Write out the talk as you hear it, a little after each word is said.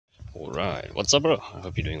Alright, what's up, bro? I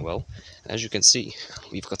hope you're doing well. As you can see,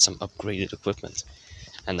 we've got some upgraded equipment,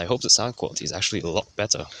 and I hope the sound quality is actually a lot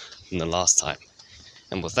better than the last time.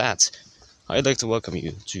 And with that, I'd like to welcome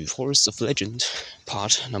you to Forests of Legend,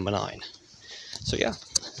 part number 9. So yeah,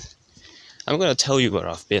 I'm gonna tell you where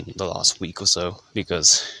I've been the last week or so,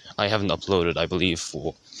 because I haven't uploaded, I believe,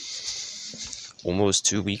 for almost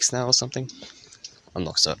 2 weeks now or something. I'm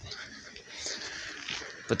not certain.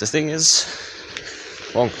 But the thing is,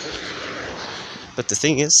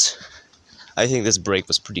 I think this break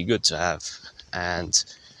was pretty good to have, and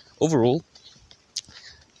overall,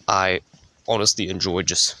 I honestly enjoyed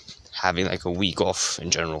just having like a week off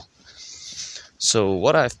in general. So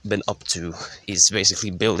what I've been up to is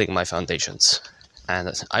basically building my foundations,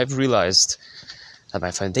 and I've realized that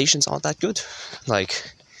my foundations aren't that good.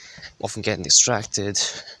 Like, I'm often getting distracted.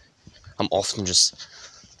 I'm often just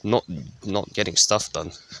not getting stuff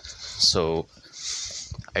done. So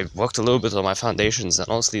I worked a little bit on my foundations, and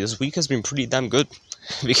honestly this week has been pretty damn good,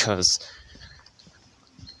 because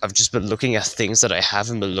I've just been looking at things that I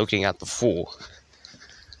haven't been looking at before.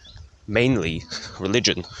 Mainly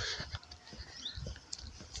religion.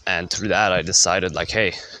 And through that I decided, like,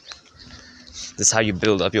 hey, this is how you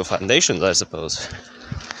build up your foundations, I suppose.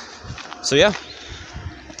 So yeah,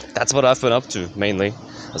 that's what I've been up to, mainly.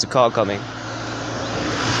 There's a car coming.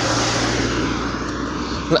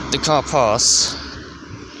 Let the car pass.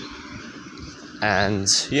 And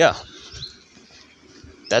yeah,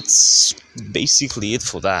 that's basically it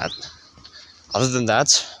for that. Other than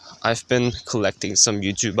that, I've been collecting some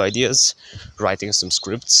YouTube ideas, writing some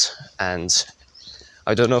scripts, and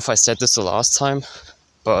I don't know if I said this the last time,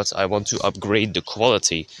 but I want to upgrade the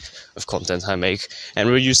quality of content I make and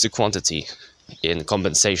reduce the quantity in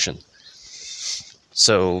compensation.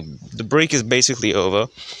 So the break is basically over.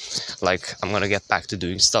 Like, I'm gonna get back to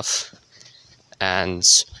doing stuff, and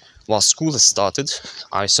while school has started,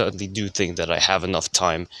 I certainly do think that I have enough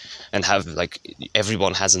time, and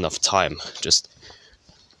everyone has enough time. Just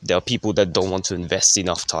there are people that don't want to invest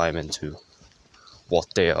enough time into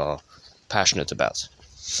what they are passionate about.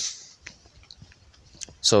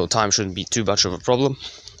 So time shouldn't be too much of a problem,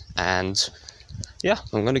 and yeah,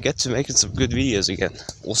 I'm gonna get to making some good videos again.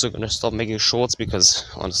 Also gonna stop making shorts, because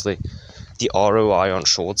honestly, the ROI on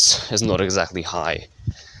shorts is not exactly high.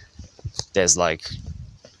 There's like,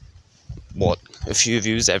 a few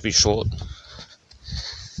views every short.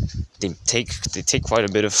 They take quite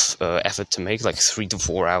a bit of effort to make, like 3 to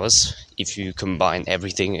 4 hours, if you combine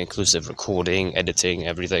everything, inclusive recording, editing,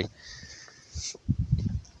 everything.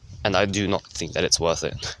 And I do not think that it's worth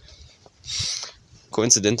it.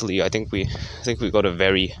 Coincidentally, I think we got a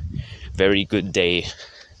very, very good day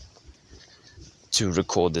to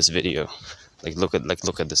record this video. Look at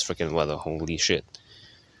this freaking weather. Holy shit!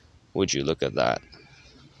 Would you look at that?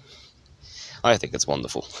 I think it's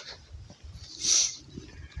wonderful.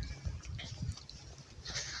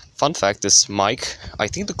 Fun fact, this mic, I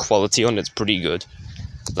think the quality on it's pretty good.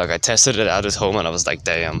 Like, I tested it out at home and I was like,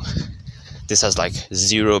 damn, this has like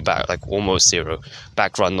almost zero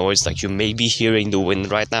background noise. Like, you may be hearing the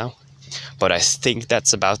wind right now, but I think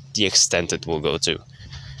that's about the extent it will go to.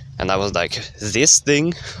 And I was like, this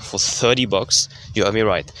thing for $30, you heard me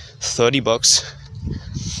right, $30,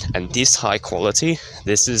 and this high quality,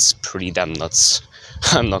 this is pretty damn nuts.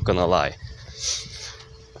 I'm not gonna lie.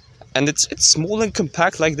 And it's small and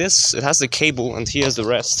compact like this. It has the cable, and here's the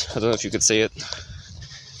rest. I don't know if you could see it.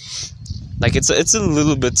 Like, it's a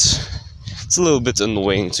little bit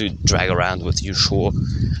annoying to drag around with, you sure?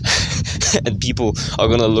 And people are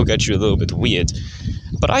gonna look at you a little bit weird.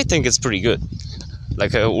 But I think it's pretty good.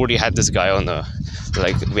 Like, I already had this guy on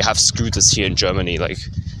we have scooters here in Germany, like,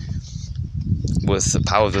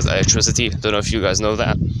 powered with electricity. Don't know if you guys know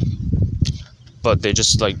that, but they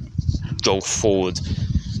just like go forward,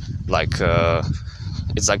 like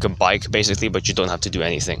it's like a bike basically, but you don't have to do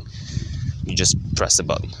anything. You just press the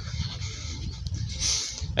button.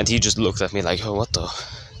 And he just looked at me like, oh, what the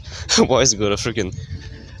why is he got a freaking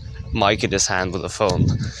mic in his hand with a phone?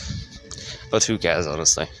 But who cares,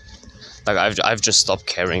 honestly. Like, I've just stopped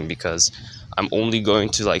caring, because I'm only going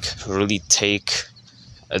to like really take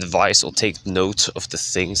advice or take note of the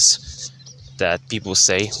things that people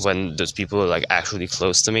say when those people are like actually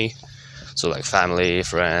close to me. So like family,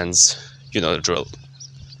 friends, you know the drill.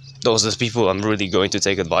 Those are the people I'm really going to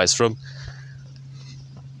take advice from.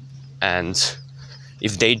 And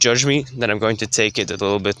if they judge me, then I'm going to take it a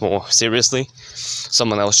little bit more seriously.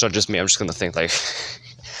 Someone else judges me, I'm just gonna think like,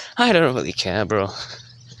 I don't really care, bro.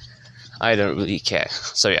 I don't really care.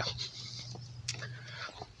 So yeah.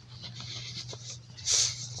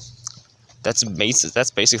 That's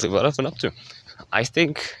basically what I've been up to. I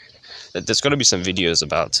think There's gonna be some videos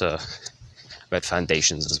about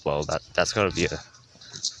foundations as well. That's gonna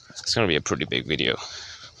be a pretty big video.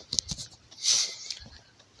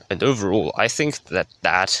 And overall, I think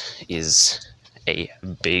that is a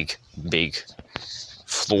big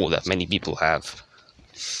flaw that many people have.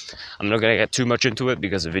 I'm not gonna get too much into it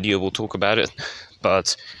because the video will talk about it,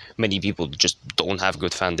 but many people just don't have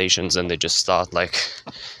good foundations and they just start like,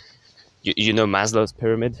 you know Maslow's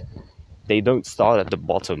pyramid? They don't start at the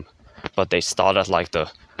bottom, but they start at like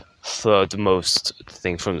the third most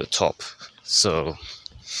thing from the top. So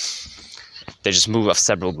they just move up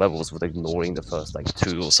several levels with ignoring the first like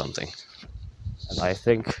 2 or something. And I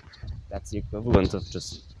think that's the equivalent of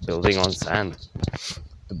just building on sand.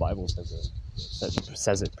 The Bible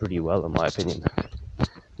says it pretty well, in my opinion.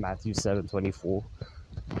 Matthew 7:24.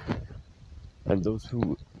 And those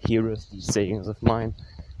who heareth these sayings of mine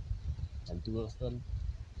and doeth them,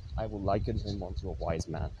 I will liken him unto a wise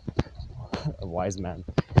man. A wise man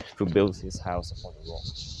who builds his house upon a rock.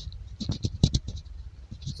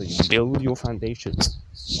 So you build your foundations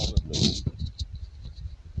solidly,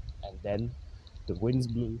 and then the winds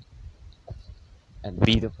blew and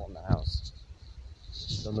beat upon the house.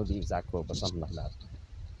 I don't know the exact quote, but something like that.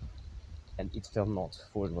 And it fell not,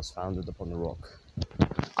 for it was founded upon a rock.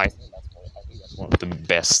 I think that's one of the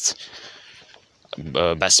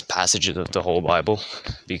best passages of the whole Bible,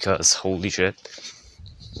 because holy shit,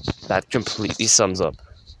 that completely sums up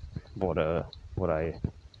what I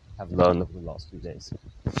have learned over the last few days.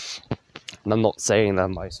 And I'm not saying that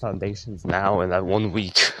my foundations now in that 1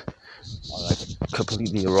 week are like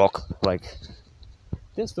completely rock. Like,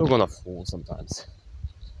 they're still gonna fall sometimes.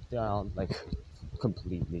 They aren't like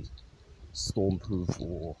completely storm-proof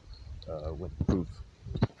or wind-proof.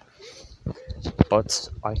 But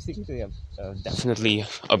I think they have definitely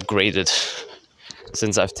upgraded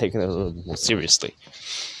since I've taken it a little more seriously.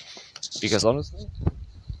 Because honestly,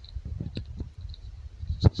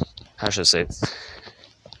 how should I say it?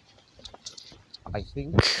 I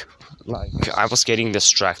think like I was getting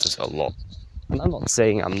distracted a lot. And I'm not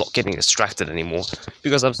saying I'm not getting distracted anymore,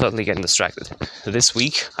 because I'm certainly getting distracted. This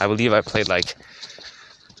week, I believe I played like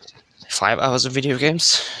 5 hours of video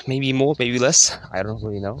games, maybe more, maybe less, I don't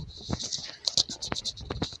really know.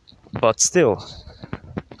 But still,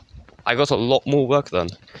 I got a lot more work done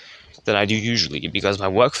than I do usually, because my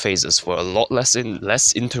work phases were a lot less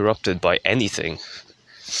interrupted by anything.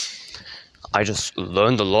 I just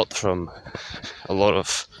learned a lot from a lot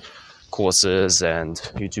of courses and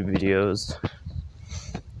YouTube videos.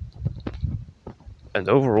 And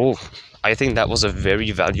overall, I think that was a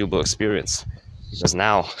very valuable experience, because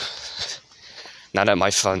now that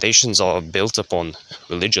my foundations are built upon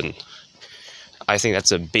religion, I think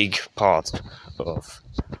that's a big part of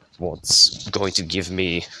what's going to give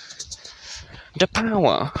me the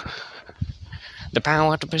power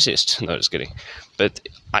to persist. No, just kidding. But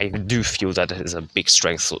I do feel that it is a big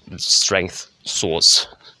strength source,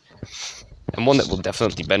 and one that will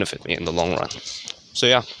definitely benefit me in the long run. So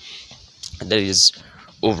yeah, that is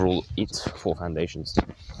overall it for foundations.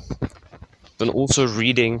 Then also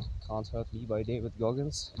reading Can't Hurt Me by David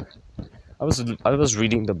Goggins. I was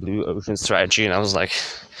reading the Blue Ocean Strategy, and I was like,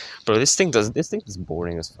 bro, this thing is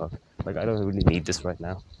boring as fuck. Like, I don't really need this right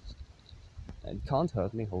now. And Can't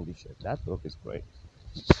Hurt Me, holy shit, that book is great.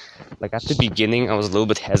 Like, at the beginning, I was a little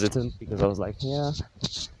bit hesitant, because I was like, yeah,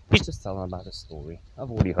 he's just telling about a story. I've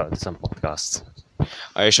already heard some podcasts.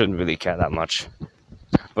 I shouldn't really care that much.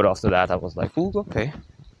 But after that, I was like, ooh, okay,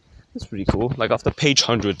 that's pretty cool. Like, after page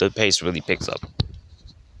 100, the pace really picks up.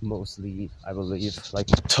 Mostly, I believe, like,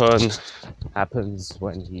 turn happens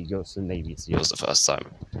when he goes to Navy SEALs the first time.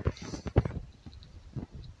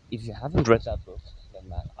 If you haven't read that book, then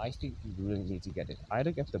man, I think you really need to get it.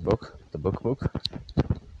 Either get the book,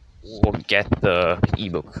 or get the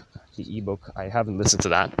ebook. The ebook, I haven't listened to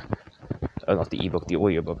that. Not the ebook, the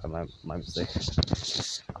audiobook, my mistake.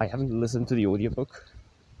 I haven't listened to the audiobook,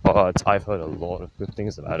 but I've heard a lot of good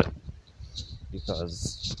things about it.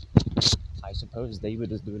 Because I suppose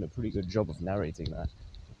David is doing a pretty good job of narrating that.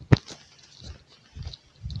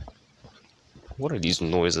 What are these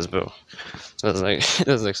noises, bro? There's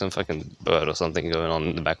like some fucking bird or something going on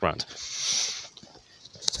in the background.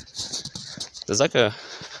 There's like a...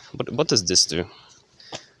 What does this do?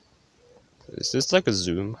 Is this like a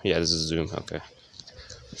zoom? Yeah, this is a zoom, okay.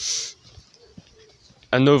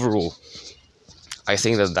 And overall, I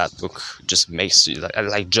think that book just makes you,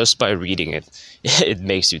 like just by reading it, it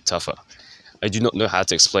makes you tougher. I do not know how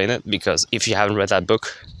to explain it, because if you haven't read that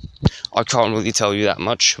book, I can't really tell you that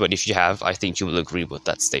much, but if you have, I think you will agree with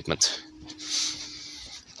that statement.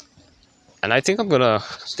 And I think I'm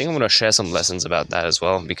gonna share some lessons about that as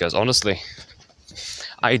well, because honestly,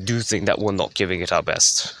 I do think that we're not giving it our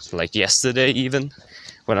best. Like yesterday, even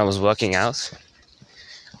when I was working out,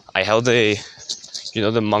 I held the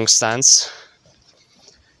monk stance.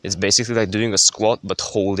 It's basically like doing a squat but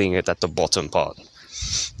holding it at the bottom part.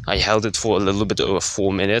 I held it for a little bit over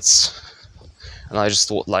 4 minutes, and I just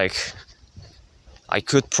thought like I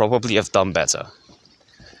could probably have done better.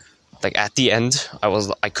 Like at the end,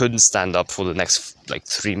 I couldn't stand up for the next like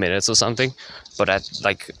 3 minutes or something, but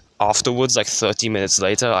afterwards, like 30 minutes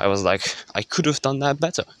later, I was like, I could have done that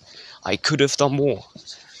better. I could have done more.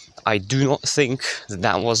 I do not think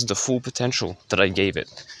that was the full potential that I gave it.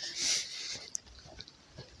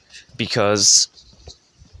 Because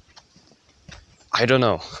I don't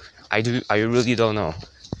know. I really don't know.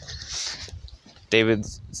 David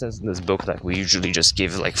says in this book that we usually just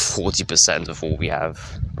give like 40% of what we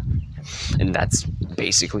have. And that's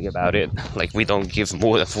basically about it. Like, we don't give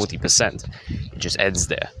more than 40%. It just ends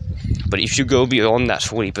there. But if you go beyond that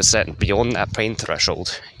 40%, beyond that pain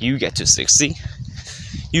threshold, you get to 60,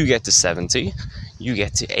 you get to 70, you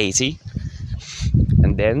get to 80,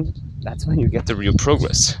 and then that's when you get the real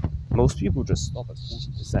progress. Most people just stop at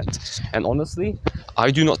 40%. And honestly, I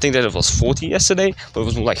do not think that it was 40 yesterday, but it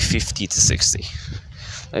was more like 50 to 60.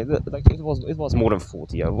 Like it was more than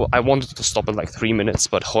 40. I wanted to stop at like 3 minutes,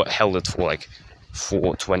 but held it for like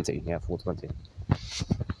 4:20. Yeah, 4:20.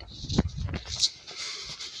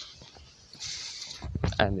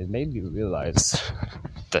 And it made me realize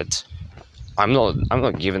that I'm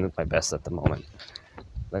not giving it my best at the moment.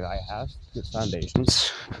 Like, I have good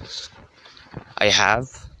foundations. I have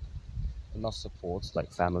enough support, like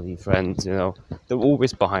family, friends, they're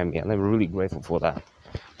always behind me, and I'm really grateful for that.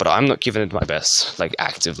 But I'm not giving it my best, like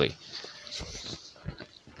actively.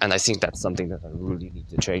 And I think that's something that I really need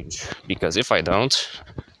to change, because if I don't,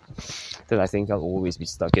 then I think I'll always be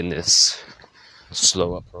stuck in this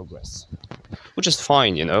slower progress, which is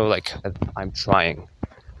fine, like I'm trying,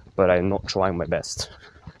 but I'm not trying my best,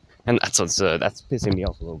 and that's pissing me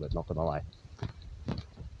off a little bit, not gonna lie.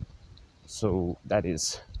 So that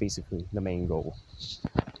is basically the main goal,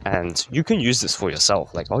 and you can use this for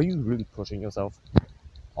yourself. Like, are you really pushing yourself?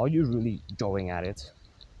 Are you really going at it?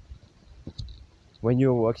 When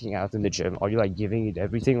you're working out in the gym, are you like giving it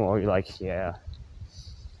everything, or are you like, yeah,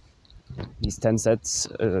 these 10 sets,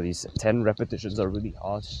 these 10 repetitions are really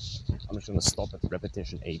hard, I'm just gonna stop at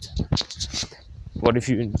repetition 8. What if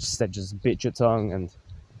you instead just bit your tongue and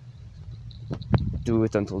do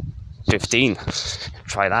it until 15?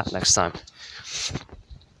 Try that next time.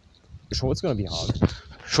 Sure, it's gonna be hard.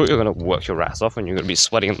 Sure, you're gonna work your ass off and you're gonna be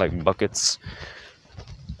sweating like buckets.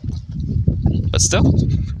 But still,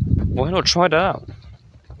 why not try that out?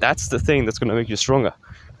 That's the thing that's gonna make you stronger.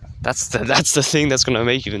 That's the thing that's gonna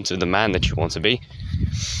make you into the man that you want to be,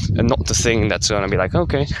 and not the thing that's gonna be like,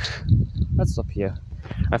 okay, let's stop here.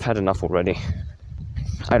 I've had enough already.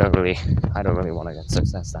 I don't really want to get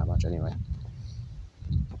success that much anyway.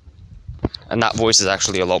 And that voice is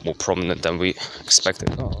actually a lot more prominent than we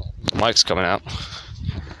expected. Oh, the mic's coming out.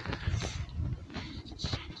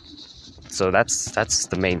 So that's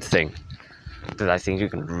the main thing that I think you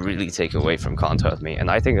can really take away from Can't Hurt Me, and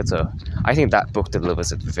I think that book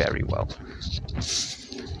delivers it very well.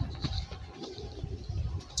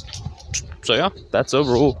 So yeah, that's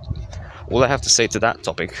overall all I have to say to that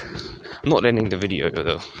topic. I'm not ending the video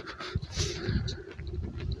though.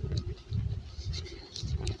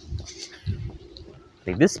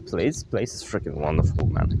 Like, this place is freaking wonderful,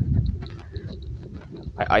 man.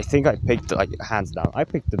 I think I picked, like, hands down, I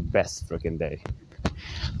picked the best freaking day.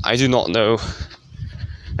 I do not know.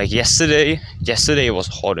 Like, yesterday was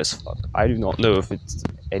hot as fuck. I do not know if it's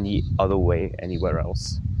any other way anywhere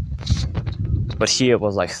else. But here it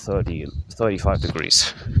was like 35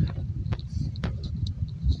 degrees.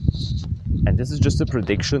 And this is just a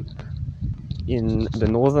prediction. In the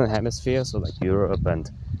northern hemisphere, so like Europe and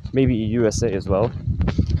maybe USA as well,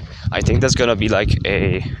 I think there's gonna be like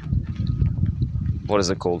a, what is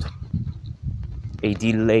it called? A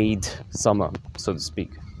delayed summer, so to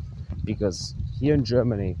speak. Because here in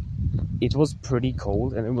Germany, it was pretty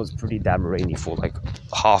cold and it was pretty damn rainy for like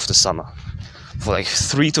half the summer. For like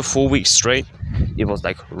 3 to 4 weeks straight, it was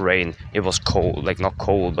like rain. It was cold, like not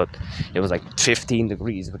cold, but it was like 15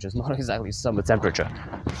 degrees, which is not exactly summer temperature.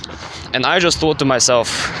 And I just thought to myself,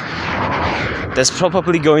 there's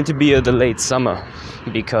probably going to be a delayed summer,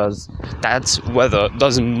 because that weather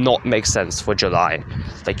does not make sense for July.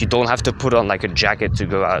 Like, you don't have to put on like a jacket to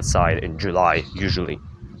go outside in July usually.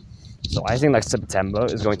 So I think like September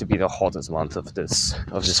is going to be the hottest month of this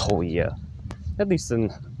whole year. At least in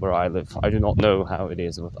where I live. I do not know how it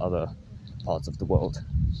is with other parts of the world.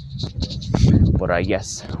 But I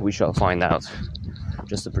guess we shall find out.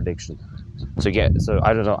 Just a prediction. So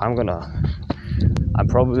I don't know, I'm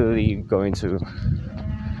probably going to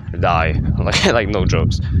die, like no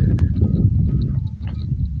jokes.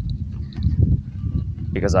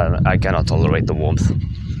 Because I cannot tolerate the warmth.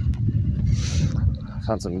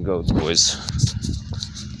 Found some goats, boys.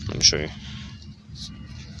 Let me show you.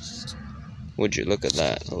 Would you look at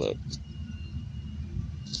that? Hello.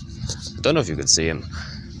 I don't know if you could see him.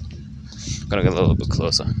 I'm gonna get a little bit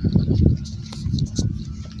closer.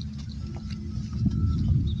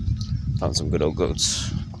 Found some good old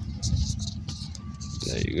goats.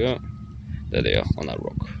 There you go. There they are on that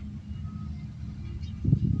rock.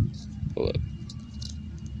 Hello.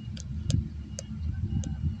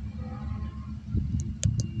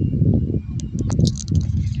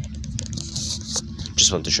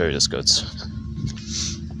 Just want to show you the goats.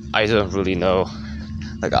 I don't really know.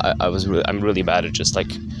 Like I'm really bad at just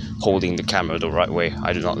like holding the camera the right way.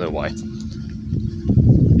 I do not know why.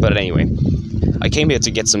 But anyway, I came here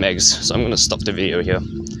to get some eggs, so I'm gonna stop the video here.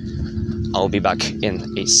 I'll be back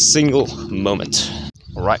in a single moment.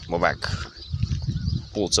 Alright, we're back.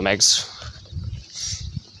 Bought some eggs.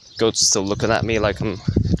 Goats are still looking at me like I'm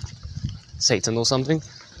Satan or something.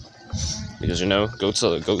 Because you know, goats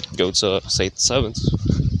are Satan's servants.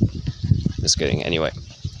 Just kidding, anyway.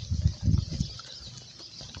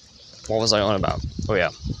 What was I on about? Oh yeah.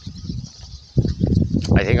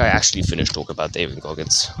 I think I actually finished talking about David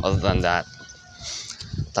Goggins. Other than that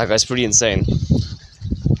guy's pretty insane.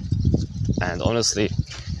 And honestly,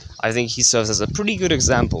 I think he serves as a pretty good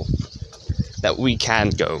example that we can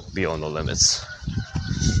go beyond the limits.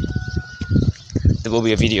 There will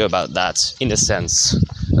be a video about that, in a sense,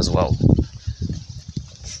 as well.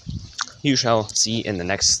 You shall see in the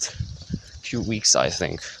next few weeks, I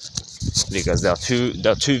think. Because there are two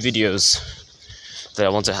videos that I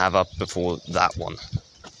want to have up before that one.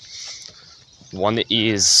 One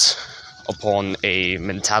is upon a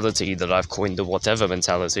mentality that I've coined, the whatever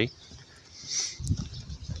mentality,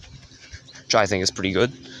 which I think is pretty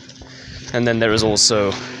good. And then there is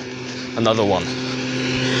also another one,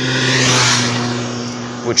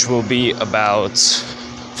 which will be about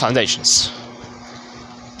foundations.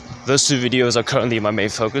 Those two videos are currently my main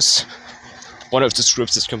focus. One of the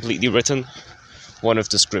scripts is completely written. One of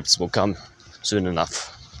the scripts will come soon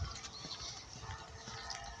enough.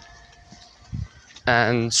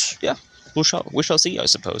 And yeah, we shall see, I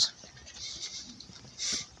suppose.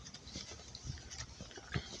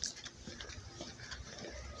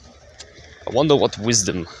 I wonder what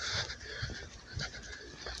wisdom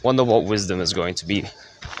is going to be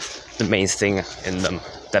the main thing in them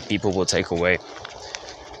that people will take away.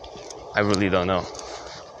 I really don't know.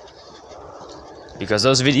 Because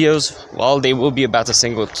those videos, while they will be about a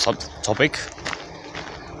single topic,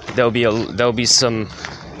 there'll be some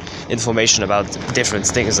information about different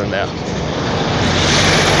things in there.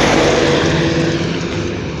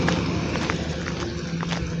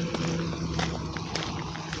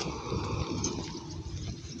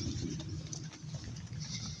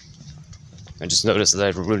 I just noticed that I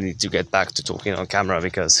really need to get back to talking on camera,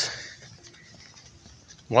 because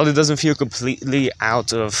while it doesn't feel completely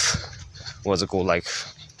out of, what's it called, like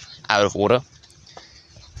out of order,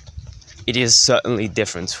 it is certainly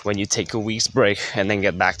different when you take a week's break and then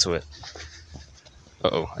get back to it.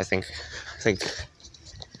 I think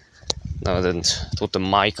no, I didn't. I thought the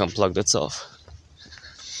mic unplugged itself,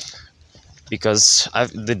 because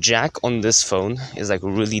the jack on this phone is like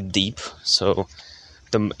really deep, so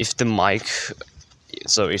if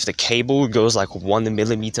the cable goes like 1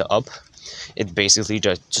 millimeter up, it basically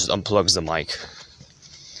just unplugs the mic,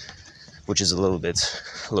 which is a little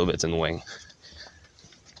bit annoying.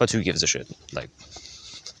 But who gives a shit? Like,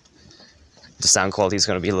 the sound quality is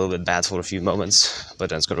going to be a little bit bad for a few moments, but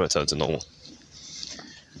then it's going to return to normal.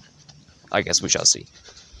 I guess we shall see.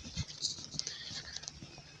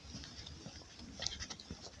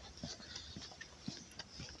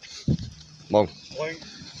 Well,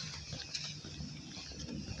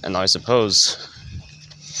 and I suppose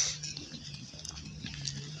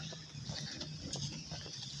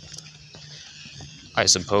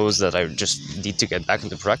that I just need to get back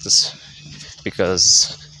into practice,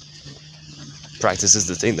 because practice is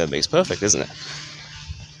the thing that makes perfect, isn't it?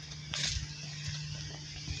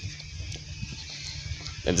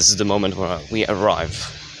 And this is the moment where we arrive,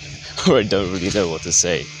 where I don't really know what to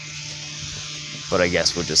say, but I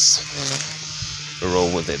guess we'll just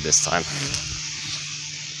roll with it this time.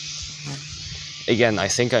 Again, I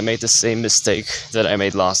think I made the same mistake that I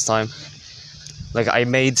made last time. Like, I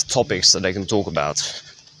made topics that I can talk about,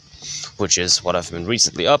 which is what I've been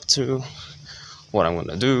recently up to, what I'm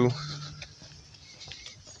gonna do,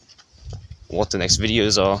 what the next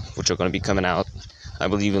videos are, which are gonna be coming out, I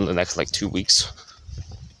believe, in the next like 2 weeks.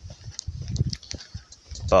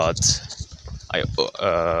 But I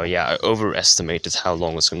overestimated how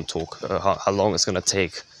long it's gonna how long it's gonna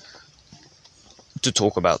take to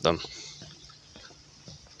talk about them.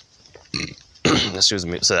 Excuse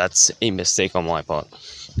me. So that's a mistake on my part.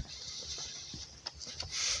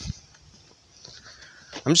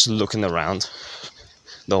 I'm just looking around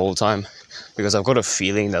the whole time because I've got a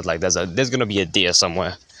feeling that like there's gonna be a deer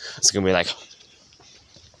somewhere. It's gonna be like,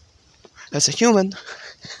 that's a human.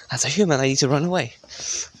 That's a human. I need to run away.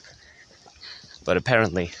 But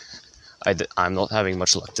apparently, I'm not having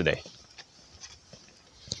much luck today.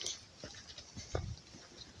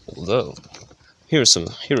 Although, here is some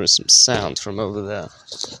sound from over there.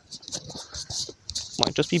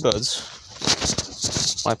 Might just be birds.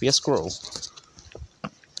 Might be a squirrel.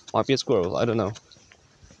 Might be a squirrel. I don't know.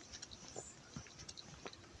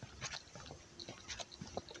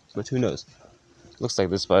 But who knows? Looks like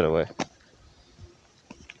this, by the way.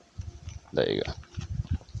 There you go.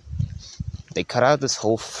 They cut out this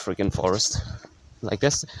whole freaking forest. Like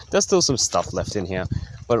there's still some stuff left in here,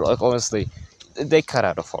 but like honestly, they cut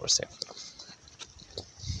out a forest here.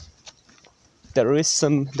 There is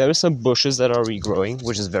some bushes that are regrowing,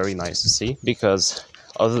 which is very nice to see, because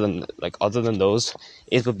other than those,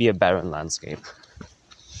 it would be a barren landscape.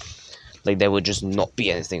 Like there would just not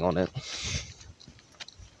be anything on it.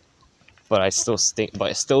 But I still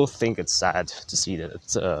think it's sad to see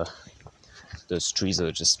that those trees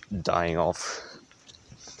are just dying off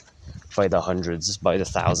by the hundreds, by the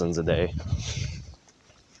thousands a day.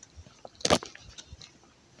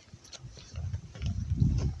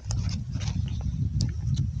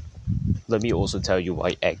 Let me also tell you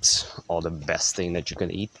why eggs are the best thing that you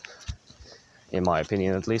can eat, in my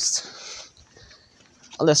opinion at least.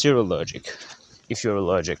 Unless you're allergic. If you're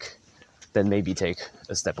allergic, then maybe take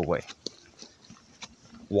a step away.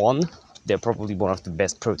 One, they're probably one of the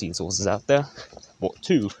best protein sources out there. But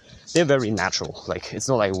two, they're very natural. Like, it's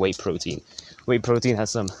not like whey protein. Whey protein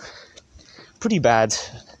has some pretty bad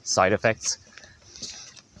side effects.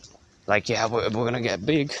 Like, yeah, we're gonna get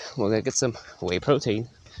big, we're gonna get some whey protein.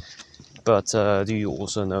 But do you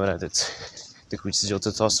also know that it decreases your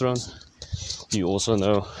testosterone? Do you also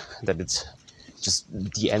know that it just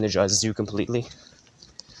de-energizes you completely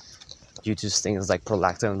due to things like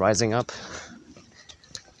prolactin rising up?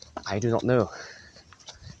 I do not know.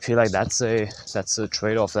 I feel like that's a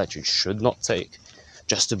trade-off that you should not take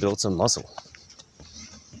just to build some muscle.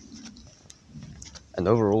 And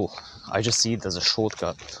overall, I just see it as a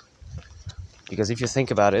shortcut. Because if you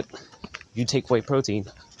think about it, you take whey protein,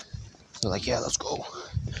 you're like, yeah, let's go.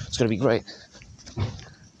 It's gonna be great.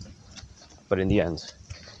 But in the end,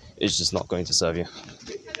 it's just not going to serve you.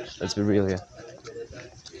 Let's be real here.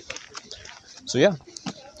 So yeah,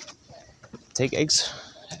 take eggs.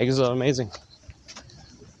 Eggs are amazing.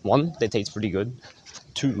 One, they taste pretty good.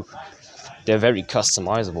 Two, they're very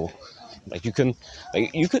customizable. Like you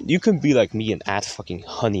can be like me and add fucking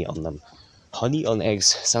honey on them. Honey on eggs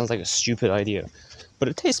sounds like a stupid idea, but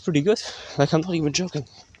it tastes pretty good. Like, I'm not even joking.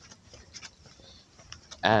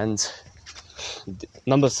 And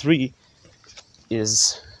number three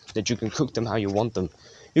is that you can cook them how you want them.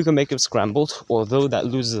 You can make them scrambled, although that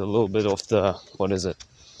loses a little bit of the,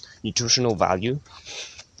 nutritional value.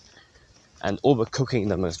 And overcooking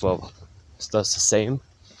them as well does the same.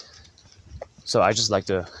 So I just like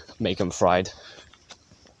to make them fried.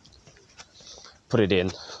 Put it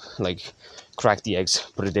in, like crack the eggs,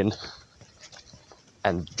 put it in,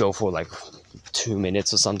 and go for like 2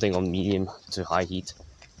 minutes or something on medium to high heat.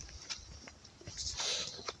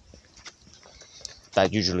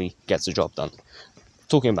 That usually gets the job done.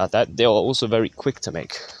 Talking about that, they are also very quick to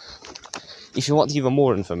make. If you want even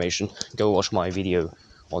more information, go watch my video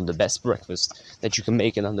on the best breakfast that you can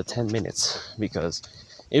make in under 10 minutes, because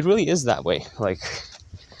it really is that way. Like,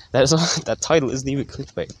 that title isn't even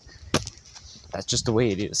clickbait. That's just the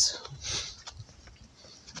way it is.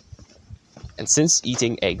 And since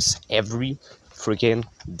eating eggs every freaking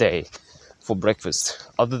day for breakfast,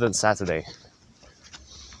 other than Saturday,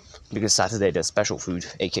 because Saturday there's special food,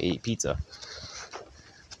 aka pizza,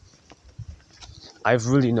 I've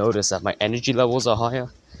really noticed that my energy levels are higher.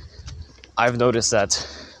 I've noticed that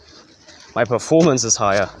my performance is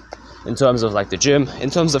higher in terms of like the gym, in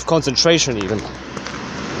terms of concentration even.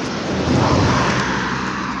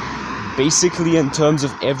 Basically, in terms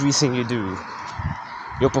of everything you do,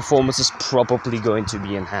 your performance is probably going to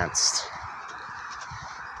be enhanced.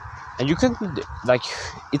 And you can, like,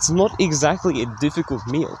 it's not exactly a difficult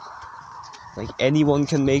meal. Like, anyone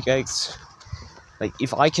can make eggs. Like,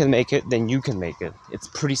 if I can make it, then you can make it. It's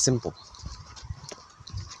pretty simple.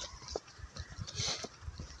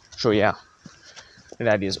 So yeah,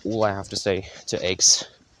 that is all I have to say to eggs.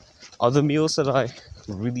 Other meals that I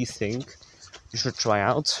really think you should try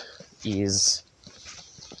out is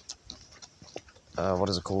what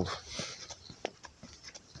is it called?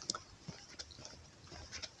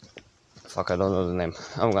 Fuck, I don't know the name.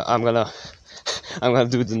 I'm gonna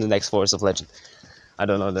do it in the next Forest of Legend. I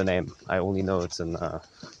don't know the name. I only know it's in a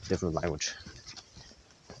different language.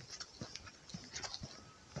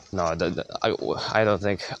 No, I don't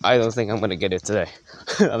think I'm gonna get it today.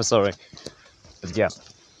 I'm sorry, but yeah.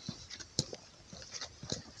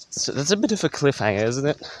 So that's a bit of a cliffhanger, isn't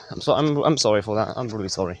it? I'm sorry for that. I'm really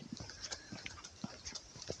sorry.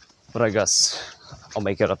 But I guess I'll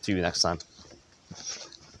make it up to you next time.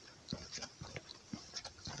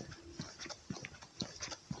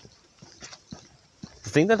 The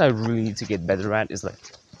thing that I really need to get better at is like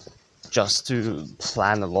just to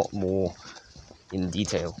plan a lot more in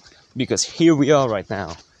detail, because here we are right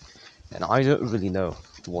now and I don't really know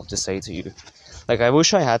what to say to you. Like, I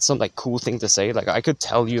wish I had some like cool thing to say. Like, I could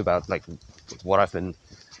tell you about like what I've been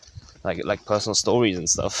like personal stories and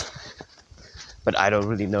stuff, but I don't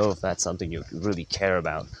really know if that's something you really care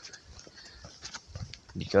about,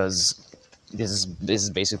 because this is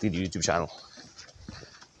basically the YouTube channel.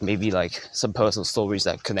 Maybe like some personal stories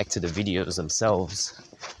that connect to the videos themselves.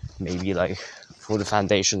 Maybe like for the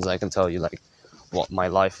foundations, I can tell you like what my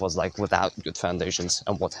life was like without good foundations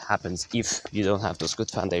and what happens if you don't have those good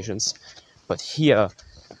foundations. But here,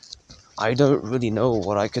 I don't really know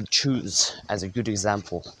what I could choose as a good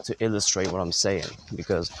example to illustrate what I'm saying,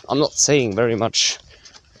 because I'm not saying very much.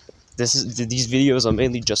 These videos are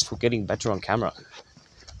mainly just for getting better on camera,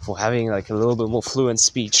 for having like a little bit more fluent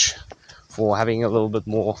speech, for having a little bit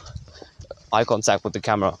more eye contact with the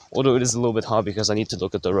camera, although it is a little bit hard because I need to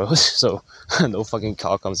look at the road so no fucking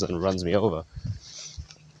car comes and runs me over.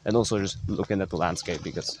 And also just looking at the landscape,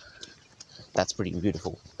 because that's pretty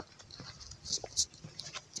beautiful.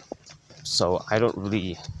 So I don't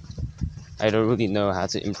really know how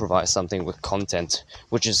to improvise something with content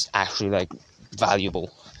which is actually like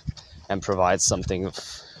valuable and provides something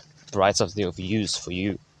of use for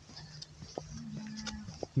you.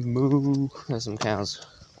 Moo, there's some cows.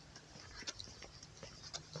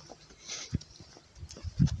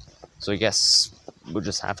 So I guess we'll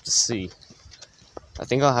just have to see. I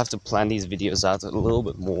think I'll have to plan these videos out a little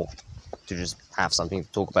bit more to just have something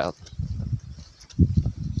to talk about.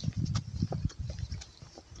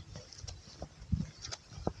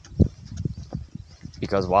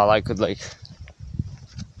 Because while I could like...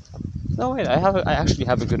 No wait, I actually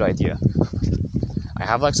have a good idea. I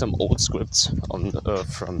have like some old scripts on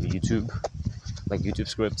from YouTube, like YouTube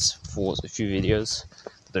scripts for a few videos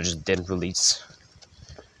that I just didn't release,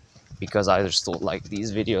 because I just thought like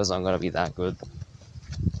these videos aren't gonna be that good.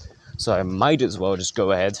 So I might as well just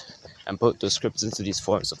go ahead and put those scripts into these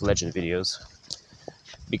Forest of Legend videos.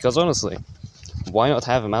 Because honestly, why not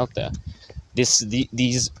have them out there?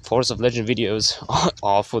 These Forest of Legend videos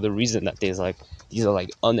are for the reason that these are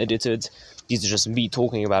like unedited. These are just me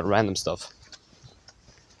talking about random stuff.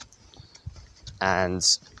 And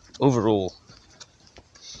overall,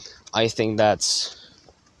 I think that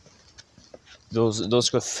those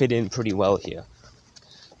could fit in pretty well here,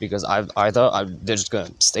 because they're just gonna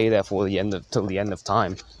stay there for till the end of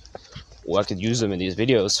time, or I could use them in these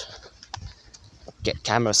videos, get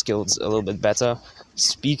camera skills a little bit better,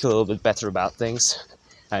 speak a little bit better about things,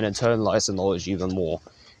 and internalize the knowledge even more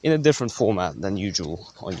in a different format than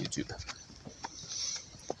usual on YouTube.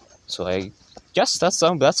 So I guess that's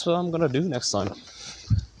what I'm gonna do next time.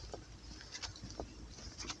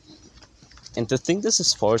 And to think this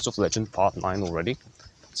is Forest of Legend Part 9 already,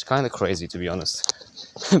 it's kind of crazy, to be honest.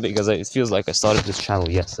 Because it feels like I started this channel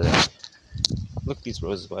yesterday. Look at these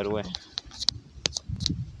roses, by the way.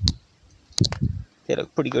 They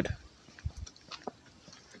look pretty good.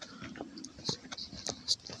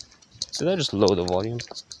 Did I just lower the volume?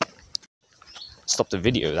 Stop the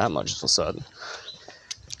video that much for certain.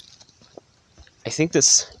 I think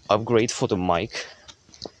this upgrade for the mic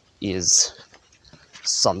is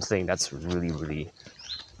something that's really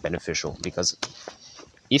beneficial, because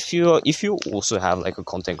if you also have like a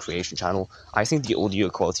content creation channel, I think the audio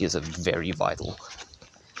quality is very vital.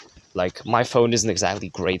 Like, my phone isn't exactly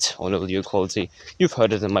great on audio quality. You've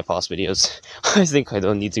heard it in my past videos. I think I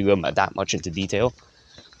don't need to go that much into detail.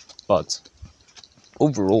 But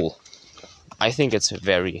overall, I think it's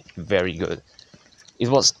very good. It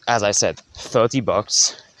was, as I said,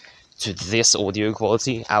 $30 to this audio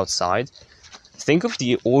quality outside. Think of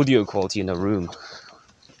the audio quality in a room.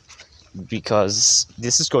 because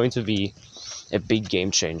this is going to be a big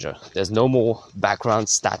game changer. There's no more background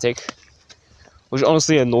static, which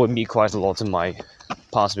honestly annoyed me quite a lot in my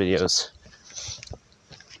past videos.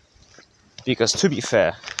 Because to be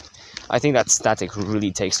fair, I think that static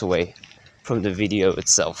really takes away from the video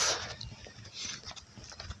itself.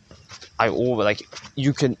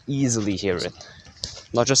 You can easily hear it,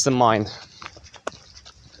 not just in mine,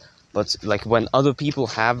 but like when other people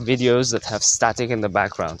have videos that have static in the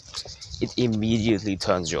background, it immediately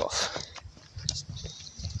turns you off.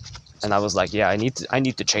 And I was like, yeah, I need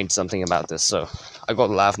to change something about this. So I got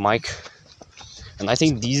a lav mic, and I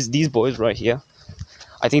think these boys right here,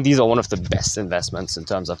 I think these are one of the best investments in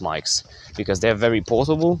terms of mics, because they're very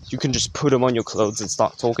portable. You can just put them on your clothes and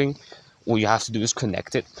start talking. All you have to do is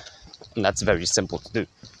connect it, and that's very simple to do.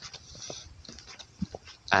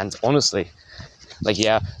 And honestly, like,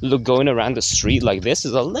 yeah, look, going around the street like this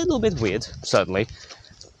is a little bit weird, certainly,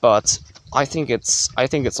 but I think it's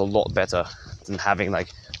a lot better than having like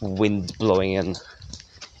wind blowing in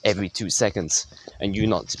every 2 seconds and you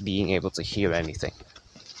not being able to hear anything.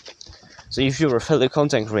 So if you're a fellow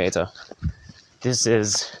content creator, this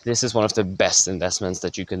is one of the best investments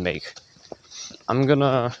that you can make. I'm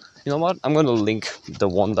gonna link the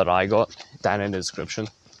one that I got down in the description.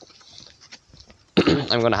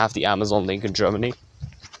 I'm gonna have the Amazon link in Germany.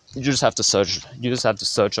 You just have to search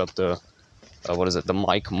up the the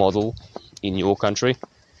mic model in your country,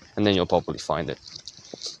 and then you'll probably find it.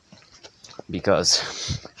 Because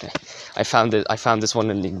I found this one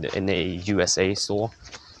in a USA store,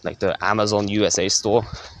 like the Amazon USA store.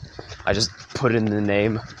 I just put in the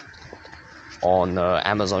name on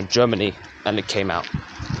Amazon Germany, and it came out.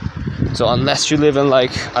 So unless you live in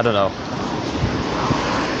like, I don't know,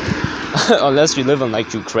 unless you live in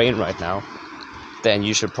like Ukraine right now, then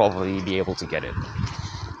you should probably be able to get it.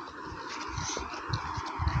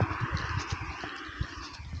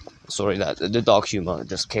 Sorry that the dog humor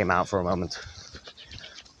just came out for a moment.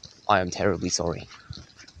 I am terribly sorry.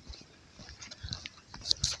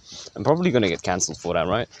 I'm probably gonna get cancelled for that,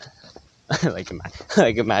 right?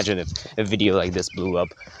 like imagine if a video like this blew up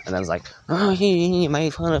and then it's like, oh, he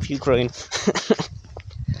made fun of Ukraine.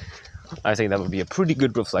 I think that would be a pretty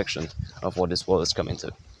good reflection of what this world is coming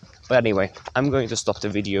to. But anyway, I'm going to stop the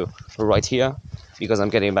video right here because I'm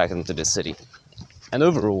getting back into the city. And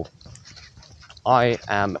overall, I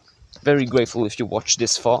am very grateful if you watched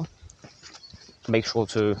this far. Make sure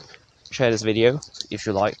to share this video if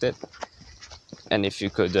you liked it. And if you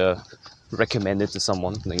could recommend it to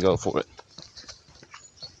someone, then go for it.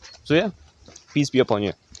 So yeah, peace be upon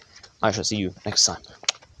you. I shall see you next time.